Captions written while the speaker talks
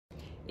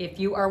If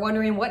you are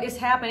wondering what is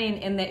happening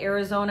in the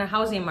Arizona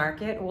housing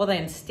market, well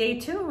then stay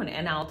tuned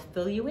and I'll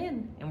fill you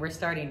in. And we're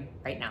starting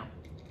right now.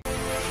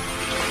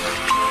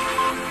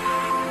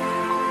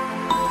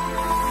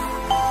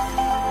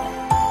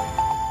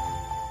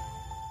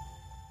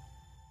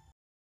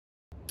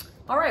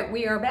 All right,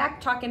 we are back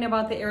talking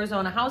about the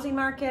Arizona housing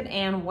market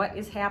and what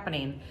is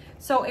happening.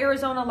 So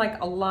Arizona, like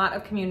a lot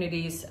of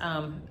communities,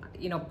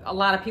 a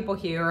lot of people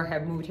here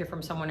have moved here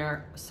from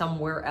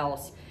somewhere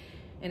else.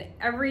 And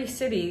every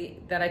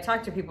city that I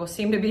talk to, people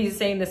seem to be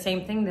saying the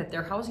same thing, that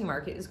their housing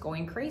market is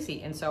going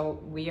crazy. And so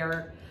we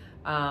are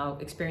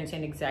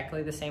experiencing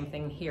exactly the same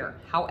thing here.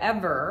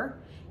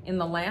 However, in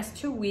the last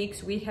 2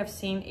 weeks, we have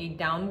seen a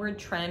downward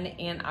trend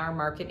in our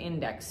market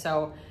index.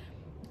 So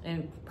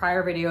in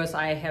prior videos,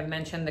 I have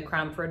mentioned the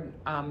Cromford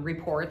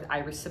report.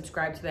 I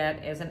subscribe to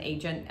that as an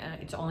agent.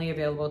 It's only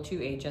available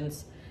to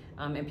agents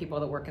and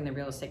people that work in the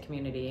real estate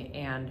community.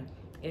 And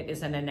it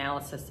is an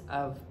analysis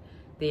of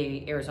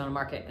the Arizona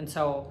market. And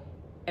so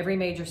every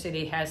major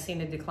city has seen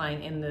a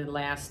decline in the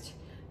last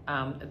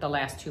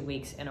 2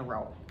 weeks in a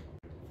row.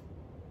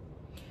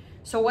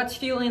 So what's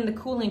fueling the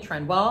cooling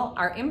trend? Well,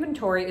 our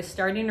inventory is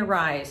starting to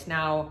rise.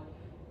 Now,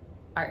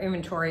 our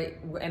inventory,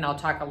 and I'll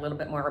talk a little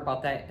bit more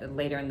about that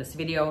later in this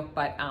video,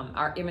 but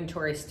our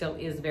inventory still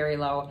is very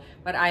low.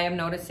 But I am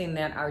noticing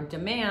that our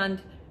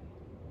demand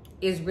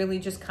is really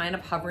just kind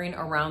of hovering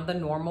around the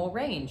normal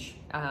range.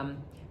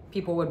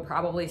 People would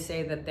probably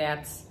say that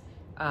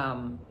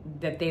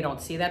that they don't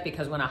see that,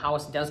 because when a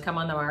house does come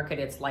on the market,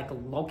 it's like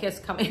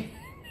locusts coming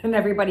and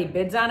everybody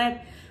bids on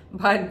it.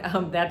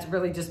 But that's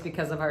really just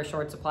because of our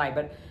short supply.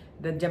 But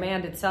the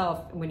demand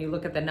itself, when you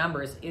look at the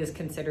numbers, is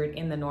considered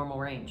in the normal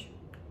range.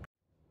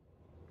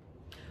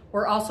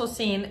 We're also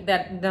seeing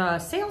that the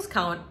sales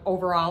count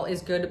overall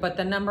is good, but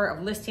the number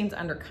of listings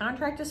under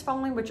contract is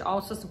falling, which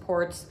also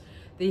supports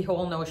the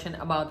whole notion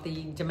about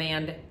the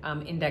demand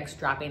index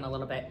dropping a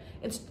little bit.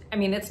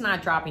 It's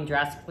not dropping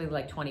drastically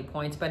like 20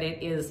 points, but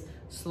it is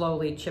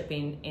slowly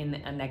chipping in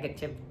a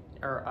negative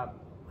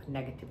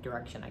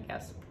direction, I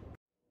guess.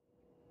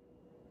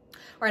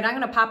 All right, I'm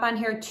gonna pop on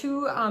here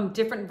two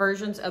different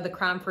versions of the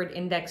Cromford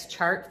index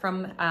chart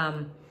from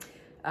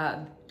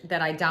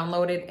that I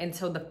downloaded. And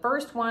so the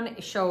first one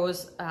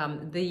shows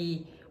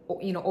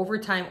over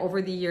time,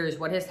 over the years,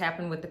 what has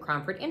happened with the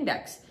Cromford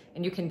index.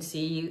 And you can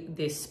see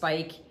the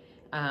spike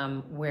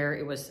where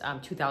it was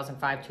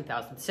 2005,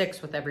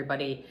 2006 with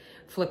everybody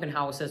flipping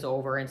houses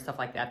over and stuff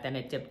like that. Then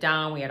it dipped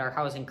down, we had our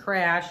housing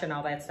crash and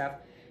all that stuff.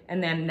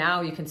 And then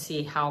now you can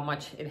see how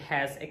much it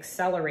has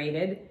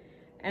accelerated.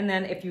 And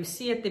then if you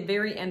see at the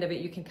very end of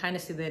it, you can kind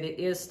of see that it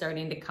is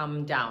starting to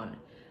come down.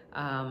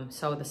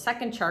 So the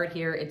second chart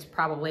here, it's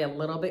probably a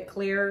little bit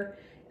clearer.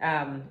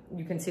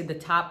 You can see the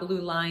top blue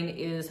line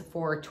is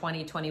for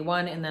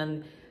 2021, and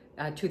then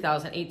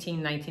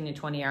 2018, 19, and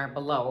 20 are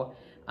below.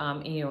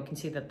 And you can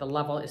see that the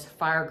level is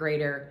far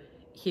greater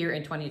here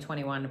in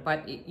 2021,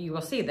 but you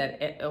will see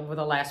that over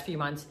the last few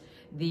months,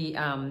 the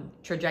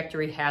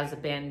trajectory has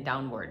been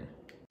downward.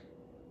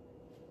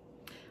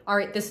 All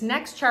right, this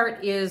next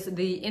chart is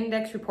the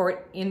index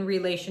report in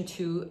relation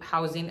to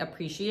housing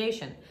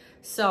appreciation.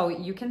 So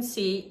you can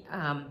see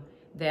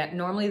that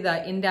normally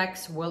the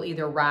index will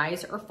either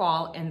rise or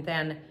fall, and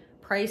then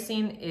price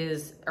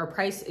is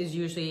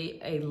usually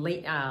a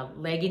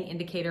lagging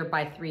indicator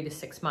by 3 to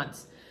 6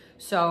 months.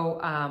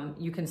 So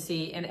you can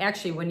see, and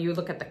actually when you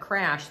look at the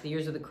crash, the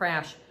years of the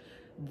crash,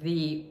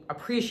 the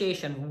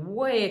appreciation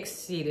way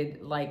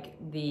exceeded like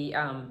the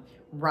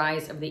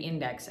rise of the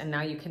index. And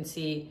now you can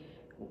see,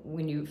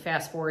 when you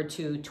fast forward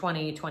to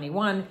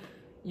 2021,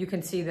 you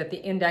can see that the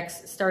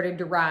index started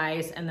to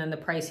rise and then the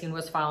pricing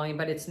was following,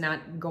 but it's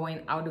not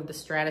going out of the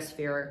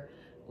stratosphere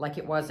like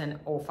it was in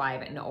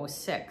 05 and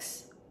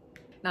 06.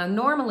 Now,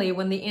 normally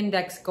when the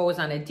index goes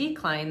on a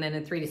decline, then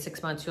in 3 to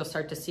 6 months, you'll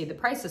start to see the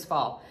prices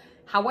fall.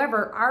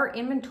 However, our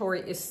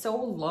inventory is so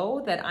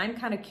low that I'm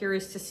kind of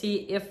curious to see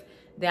if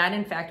that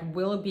in fact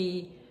will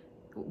be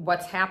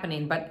what's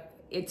happening, but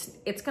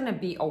it's going to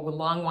be a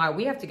long while.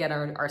 We have to get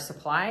our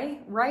supply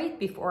right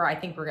before I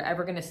think we're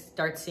ever going to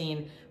start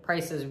seeing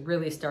prices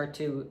really start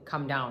to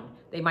come down.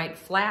 They might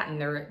flatten.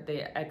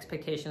 The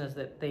expectation is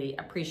that the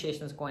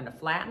appreciation is going to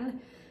flatten,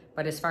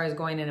 but as far as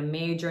going in a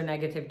major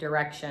negative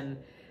direction,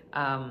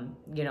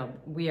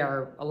 we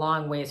are a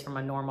long ways from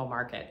a normal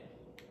market.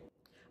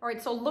 All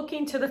right, so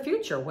looking to the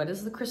future, what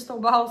does the crystal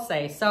ball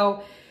say?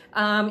 So,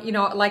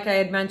 like I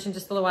had mentioned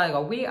just a little while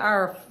ago, we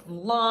are a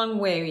long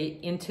way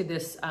into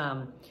this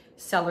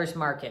seller's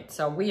market.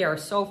 So we are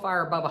so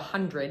far above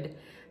 100,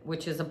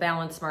 which is a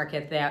balanced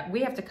market, that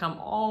we have to come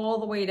all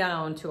the way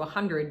down to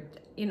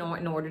 100, in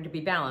order to be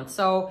balanced.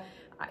 So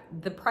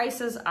the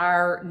prices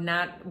we're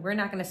not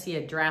going to see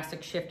a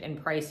drastic shift in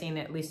pricing,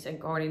 at least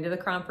according to the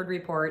Cromford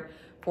report,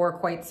 for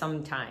quite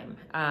some time.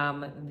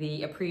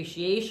 The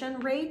appreciation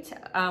rate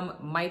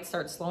might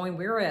start slowing.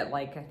 We were at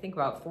I think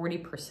about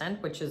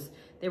 40%, which is,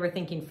 they were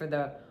thinking for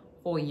the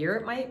whole year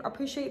it might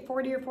appreciate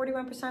 40 or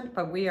 41%,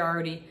 but we are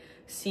already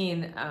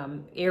seeing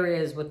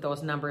areas with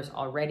those numbers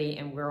already,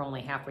 and we're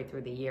only halfway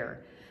through the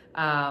year.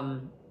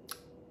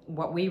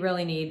 what we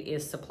really need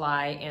is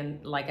supply.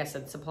 And like I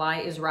said,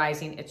 supply is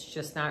rising. It's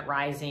just not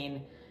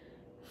rising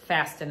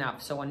fast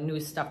enough. So when new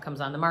stuff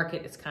comes on the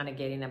market, it's kind of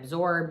getting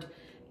absorbed.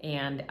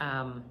 And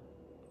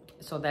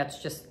so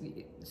that's just,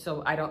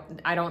 so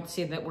I don't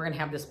see that we're gonna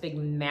have this big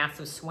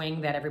massive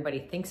swing that everybody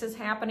thinks is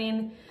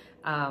happening.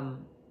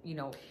 You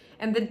know,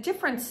 and the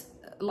difference,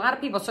 a lot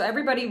of people, so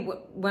everybody,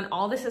 when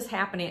all this is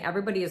happening,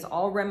 everybody is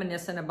all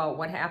reminiscent about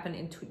what happened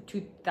in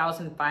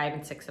 2005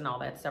 and 6 and all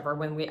that stuff, or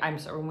when we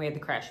had the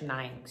crash in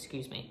 9,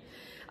 excuse me.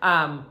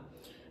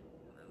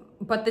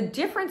 But the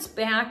difference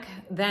back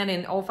then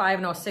in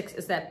 05 and 06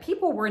 is that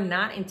people were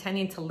not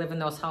intending to live in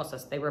those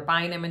houses. They were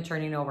buying them and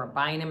turning over,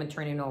 buying them and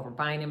turning over,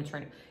 buying them and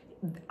turning.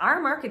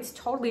 Our market's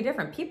totally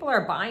different. People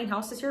are buying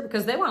houses here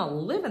because they want to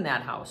live in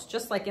that house,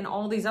 just like in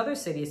all these other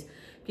cities.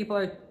 People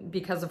are,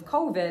 because of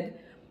COVID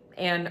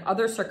and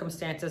other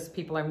circumstances,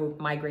 people are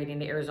migrating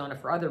to Arizona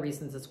for other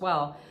reasons as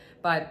well.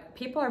 But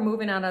people are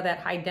moving out of that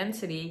high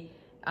density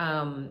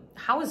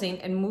housing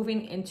and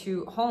moving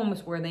into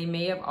homes where they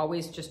may have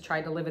always just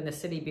tried to live in the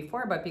city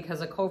before, but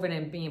because of COVID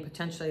and being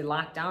potentially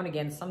locked down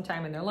again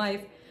sometime in their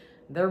life,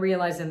 they're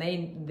realizing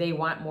they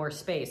want more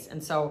space.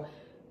 And so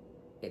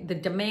the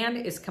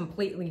demand is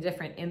completely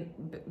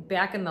different.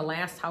 Back in the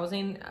last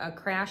housing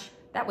crash,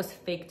 that was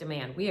fake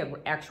demand. We have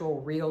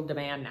actual real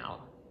demand now.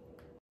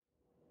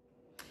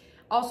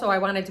 Also, I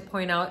wanted to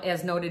point out,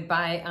 as noted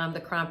by the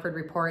Cromford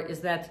report,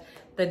 is that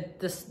the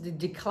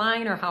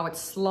decline, or how it's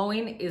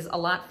slowing, is a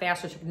lot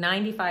faster. It took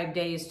 95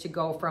 days to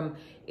go from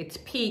its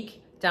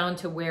peak down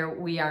to where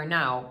we are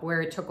now,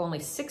 where it took only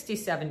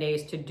 67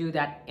 days to do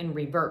that in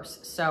reverse.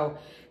 So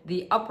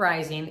the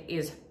uprising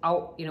is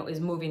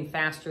moving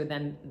faster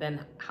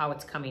than how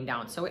it's coming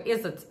down. So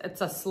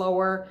it's a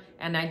slower,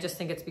 and I just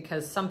think it's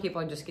because some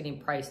people are just getting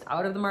priced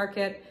out of the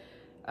market.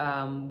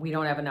 We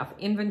don't have enough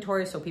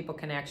inventory so people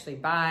can actually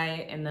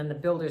buy, and then the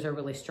builders are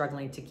really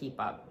struggling to keep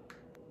up.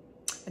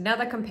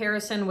 Another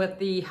comparison with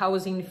the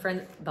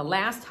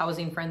last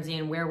housing frenzy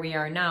and where we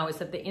are now is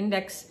that the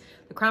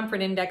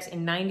Cromford index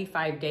in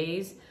 95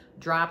 days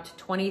dropped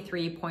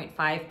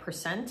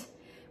 23.5%,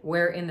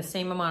 where in the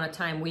same amount of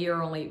time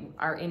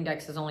our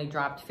index has only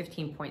dropped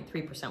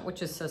 15.3%,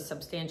 which is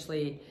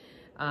substantially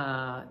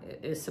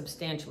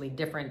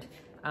different.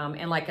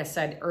 And like I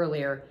said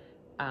earlier,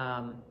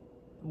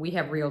 we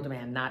have real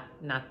demand,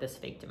 not this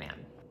fake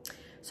demand.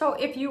 So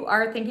if you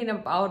are thinking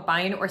about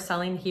buying or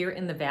selling here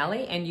in the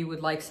Valley and you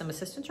would like some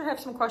assistance or have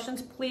some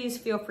questions, please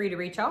feel free to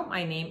reach out.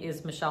 My name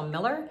is Michelle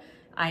Miller.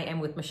 I am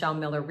with Michelle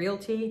Miller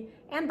Realty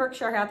and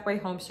Berkshire Hathaway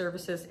Home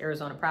Services,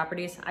 Arizona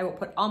Properties. I will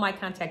put all my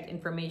contact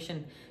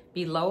information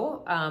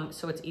below,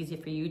 so it's easy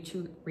for you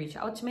to reach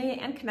out to me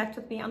and connect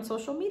with me on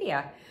social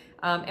media.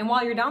 And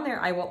while you're down there,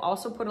 I will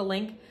also put a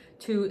link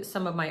to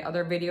some of my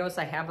other videos.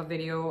 I have a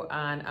video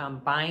on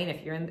buying,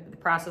 if you're in the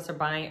process of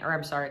buying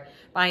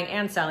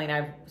and selling. I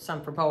have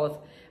some for both,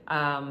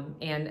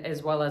 and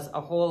as well as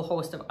a whole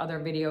host of other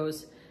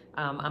videos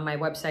on my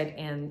website.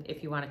 And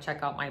if you want to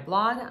check out my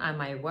blog on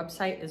my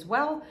website as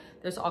well,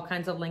 there's all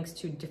kinds of links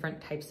to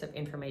different types of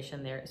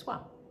information there as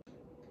well.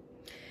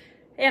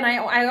 And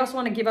I also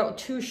want to give out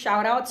 2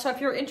 shout outs. So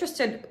if you're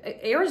interested,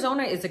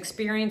 Arizona is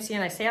experiencing,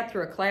 I sat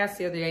through a class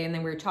the other day and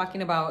then we were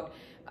talking about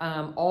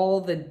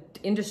all the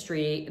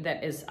industry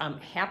that is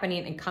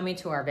happening and coming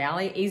to our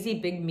valley. AZ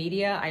Big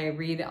Media, I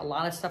read a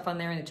lot of stuff on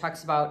there, and it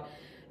talks about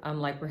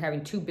like we're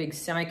having 2 big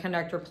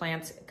semiconductor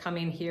plants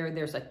coming here.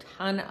 There's a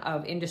ton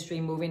of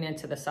industry moving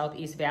into the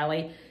Southeast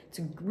Valley. It's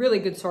a really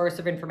good source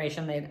of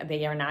information.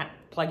 They are not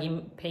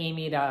paying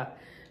me to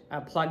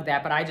plug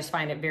that, but I just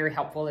find it very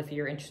helpful if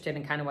you're interested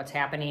in kind of what's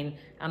happening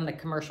on the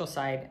commercial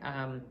side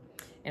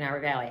in our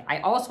valley. I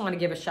also want to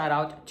give a shout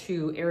out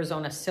to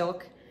Arizona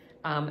Silk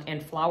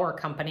and Flower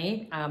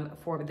Company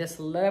for this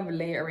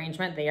lovely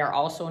arrangement. They are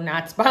also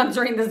not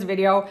sponsoring this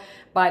video,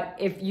 but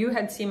if you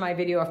had seen my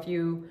video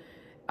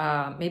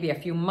maybe a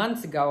few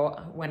months ago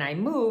when I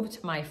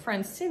moved, my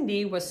friend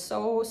Cindy was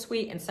so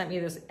sweet and sent me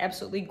this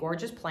absolutely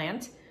gorgeous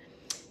plant,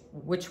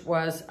 which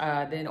was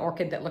an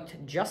orchid that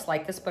looked just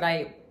like this, but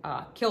I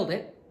killed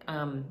it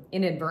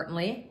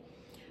inadvertently,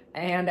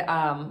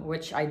 and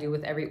which I do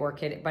with every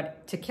orchid.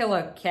 But to kill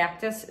a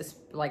cactus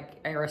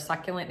or a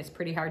succulent is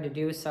pretty hard to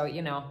do, so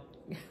you know,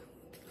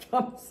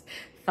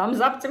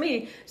 thumbs up to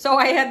me. So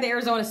I had the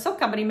Arizona Silk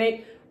Company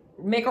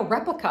make a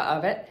replica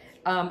of it,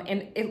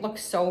 and it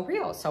looks so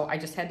real. So I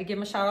just had to give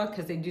them a shout out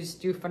because they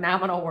just do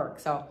phenomenal work.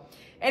 So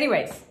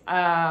anyways,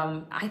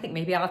 I think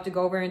maybe I'll have to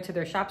go over into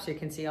their shop so you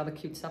can see all the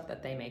cute stuff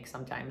that they make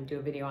sometime and do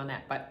a video on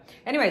that. But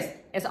anyways,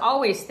 as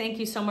always, thank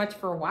you so much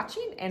for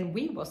watching, and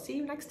we will see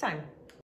you next time.